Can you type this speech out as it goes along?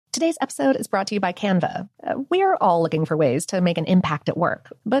Today's episode is brought to you by Canva. We're all looking for ways to make an impact at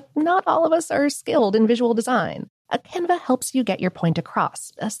work, but not all of us are skilled in visual design. Canva helps you get your point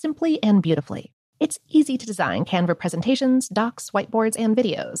across, simply and beautifully. It's easy to design Canva presentations, docs, whiteboards, and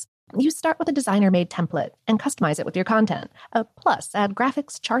videos. You start with a designer-made template and customize it with your content. Plus, add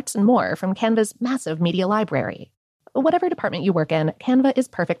graphics, charts, and more from Canva's massive media library. Whatever department you work in, Canva is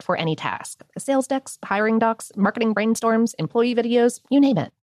perfect for any task. Sales decks, hiring docs, marketing brainstorms, employee videos, you name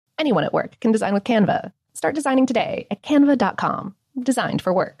it. Anyone at work can design with Canva. Start designing today at canva.com. Designed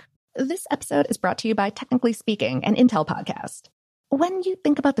for work. This episode is brought to you by Technically Speaking, an Intel podcast. When you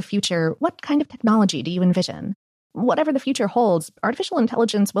think about the future, what kind of technology do you envision? Whatever the future holds, artificial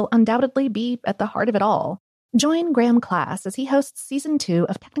intelligence will undoubtedly be at the heart of it all. Join Graham Class as he hosts Season 2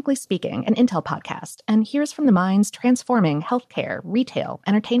 of Technically Speaking, an Intel podcast, and hears from the minds transforming healthcare, retail,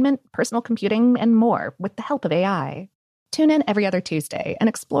 entertainment, personal computing, and more with the help of AI. Tune in every other Tuesday and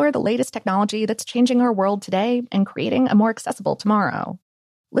explore the latest technology that's changing our world today and creating a more accessible tomorrow.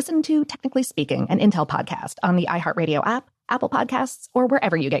 Listen to Technically Speaking, an Intel podcast on the iHeartRadio app, Apple Podcasts, or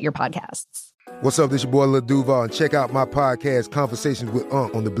wherever you get your podcasts. What's up, this your boy Lil Duval, and check out my podcast, Conversations with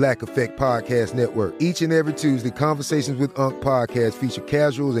Unc, on the Black Effect Podcast Network. Each and every Tuesday, Conversations with Unc podcast feature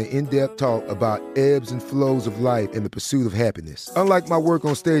casual and in-depth talk about ebbs and flows of life and the pursuit of happiness. Unlike my work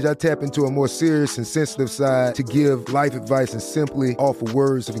on stage, I tap into a more serious and sensitive side to give life advice and simply offer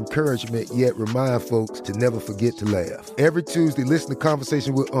words of encouragement, yet remind folks to never forget to laugh. Every Tuesday, listen to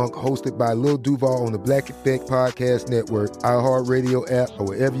Conversation with Unc, hosted by Lil Duval on the Black Effect Podcast Network, iHeartRadio app, or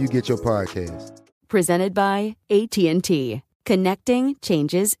wherever you get your podcasts. Presented by AT&T. Connecting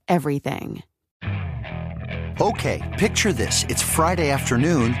changes everything. Okay, picture this. It's Friday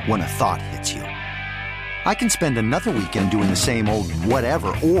afternoon when a thought hits you. I can spend another weekend doing the same old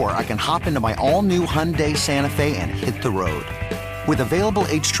whatever, or I can hop into my all-new Hyundai Santa Fe and hit the road. With available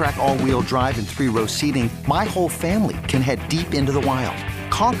H-Track all-wheel drive and 3-row seating, my whole family can head deep into the wild.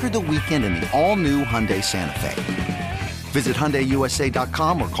 Conquer the weekend in the all-new Hyundai Santa Fe. Visit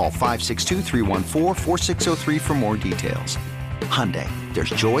HyundaiUSA.com or call 562-314-4603 for more details. Hyundai, there's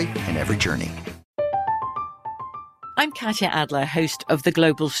joy in every journey. I'm Katya Adler, host of The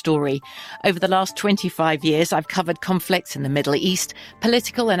Global Story. Over the last 25 years, I've covered conflicts in the Middle East,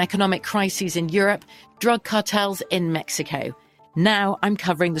 political and economic crises in Europe, drug cartels in Mexico. Now I'm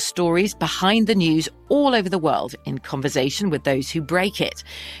covering the stories behind the news all over the world in conversation with those who break it.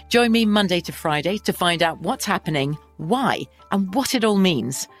 Join me Monday to Friday to find out what's happening, why, and what it all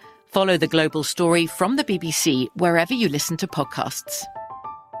means. Follow The Global Story from the BBC wherever you listen to podcasts.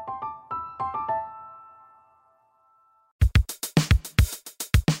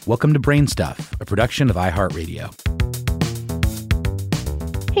 Welcome to Brain Stuff, a production of iHeartRadio.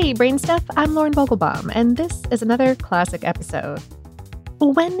 Hey, Brain Stuff, I'm Lauren Vogelbaum, and this is another classic episode.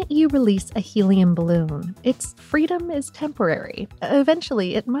 When you release a helium balloon, its freedom is temporary.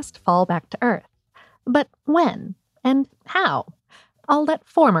 Eventually, it must fall back to Earth. But when and how? I'll let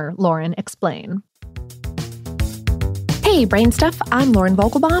former Lauren explain. Hey, Brain Stuff, I'm Lauren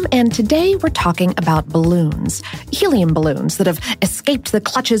Vogelbaum, and today we're talking about balloons. Helium balloons that have escaped the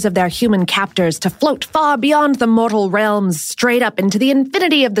clutches of their human captors to float far beyond the mortal realms, straight up into the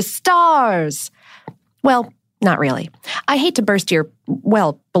infinity of the stars. Well, not really. I hate to burst your,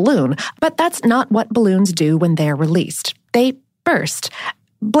 balloon, but that's not what balloons do when they're released. They burst.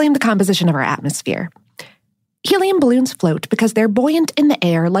 Blame the composition of our atmosphere. Helium balloons float because they're buoyant in the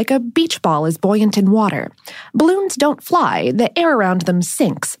air like a beach ball is buoyant in water. Balloons don't fly, the air around them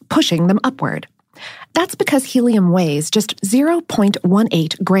sinks, pushing them upward. That's because helium weighs just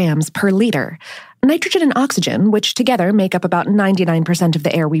 0.18 grams per liter. Nitrogen and oxygen, which together make up about 99% of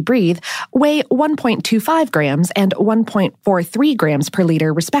the air we breathe, weigh 1.25 grams and 1.43 grams per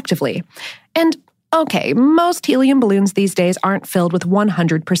liter, respectively. And okay, most helium balloons these days aren't filled with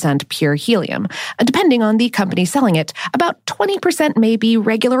 100% pure helium. Depending on the company selling it, about 20% may be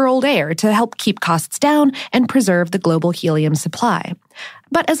regular old air to help keep costs down and preserve the global helium supply.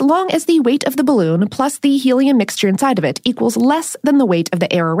 But as long as the weight of the balloon plus the helium mixture inside of it equals less than the weight of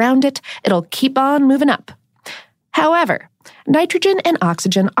the air around it, it'll keep on moving up. However, nitrogen and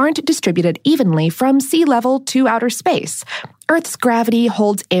oxygen aren't distributed evenly from sea level to outer space. Earth's gravity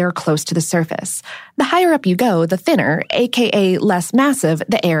holds air close to the surface. The higher up you go, the thinner, aka less massive,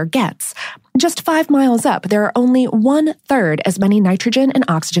 the air gets. Just 5 miles up, there are only 1/3 as many nitrogen and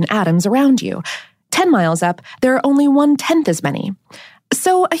oxygen atoms around you. 10 miles up, there are only 1/10 as many.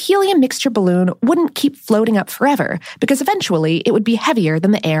 So a helium mixture balloon wouldn't keep floating up forever, because eventually it would be heavier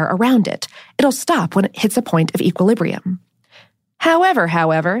than the air around it. It'll stop when it hits a point of equilibrium.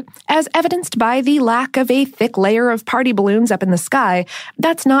 However, as evidenced by the lack of a thick layer of party balloons up in the sky,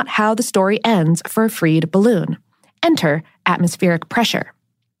 that's not how the story ends for a freed balloon. Enter atmospheric pressure.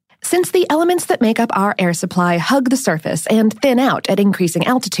 Since the elements that make up our air supply hug the surface and thin out at increasing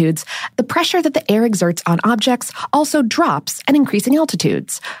altitudes, the pressure that the air exerts on objects also drops at increasing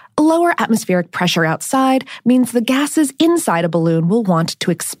altitudes. Lower atmospheric pressure outside means the gases inside a balloon will want to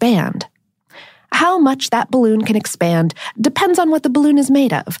expand. How much that balloon can expand depends on what the balloon is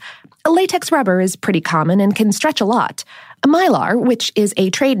made of. Latex rubber is pretty common and can stretch a lot. Mylar, which is a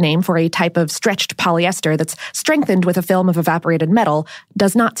trade name for a type of stretched polyester that's strengthened with a film of evaporated metal,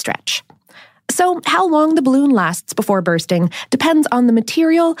 does not stretch. So how long the balloon lasts before bursting depends on the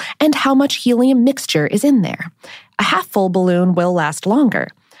material and how much helium mixture is in there. A half-full balloon will last longer.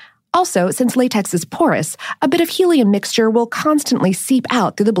 Also, since latex is porous, a bit of helium mixture will constantly seep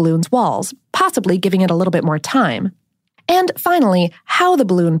out through the balloon's walls, possibly giving it a little bit more time. And finally, how the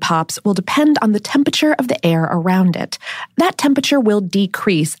balloon pops will depend on the temperature of the air around it. That temperature will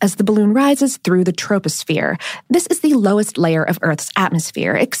decrease as the balloon rises through the troposphere. This is the lowest layer of Earth's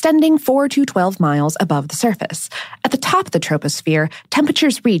atmosphere, extending 4 to 12 miles above the surface. At the top of the troposphere,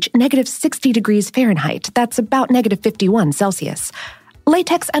 temperatures reach negative 60 degrees Fahrenheit. That's about negative 51 Celsius.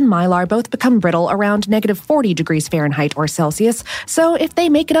 Latex and Mylar both become brittle around negative 40 degrees Fahrenheit or Celsius, so if they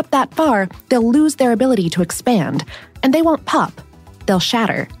make it up that far, they'll lose their ability to expand. And they won't pop, they'll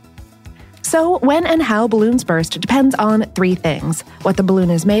shatter. So when and how balloons burst depends on 3 things: what the balloon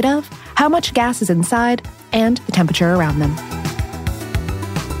is made of, how much gas is inside, and the temperature around them.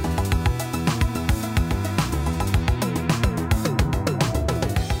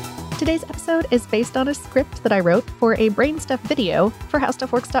 Today's episode is based on a script that I wrote for a Brainstuff video for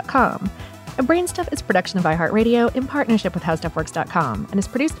HowStuffWorks.com. Brainstuff is a production of iHeartRadio in partnership with HowStuffWorks.com and is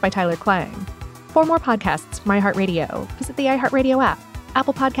produced by Tyler Klang. For more podcasts from iHeartRadio, visit the iHeartRadio app,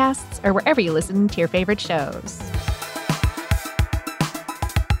 Apple Podcasts, or wherever you listen to your favorite shows.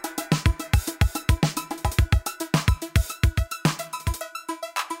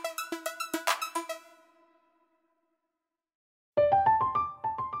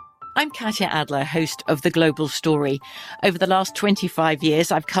 I'm Katya Adler, host of The Global Story. Over the last 25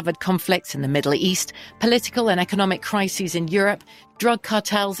 years, I've covered conflicts in the Middle East, political and economic crises in Europe, drug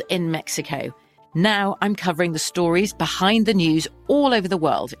cartels in Mexico. Now I'm covering the stories behind the news all over the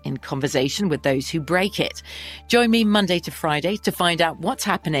world in conversation with those who break it. Join me Monday to Friday to find out what's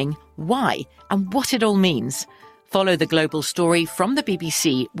happening, why, and what it all means. Follow The Global Story from the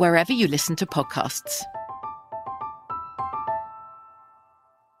BBC wherever you listen to podcasts.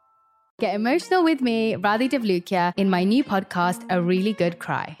 Get emotional with me, Radhi Devlukia, in my new podcast, A Really Good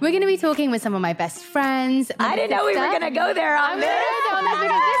Cry. We're going to be talking with some of my best friends. I didn't know we were going to go there on this.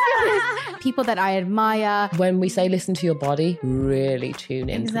 People that I admire. When we say listen to your body, really tune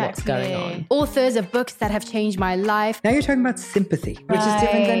into what's going on. Authors of books that have changed my life. Now you're talking about sympathy, which is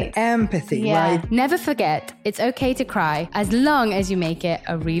different than empathy, right? Never forget, it's okay to cry as long as you make it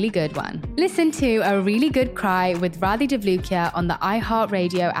a really good one. Listen to A Really Good Cry with Radhi Devlukia on the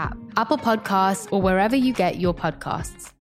iHeartRadio app, Apple Podcasts, or wherever you get your podcasts.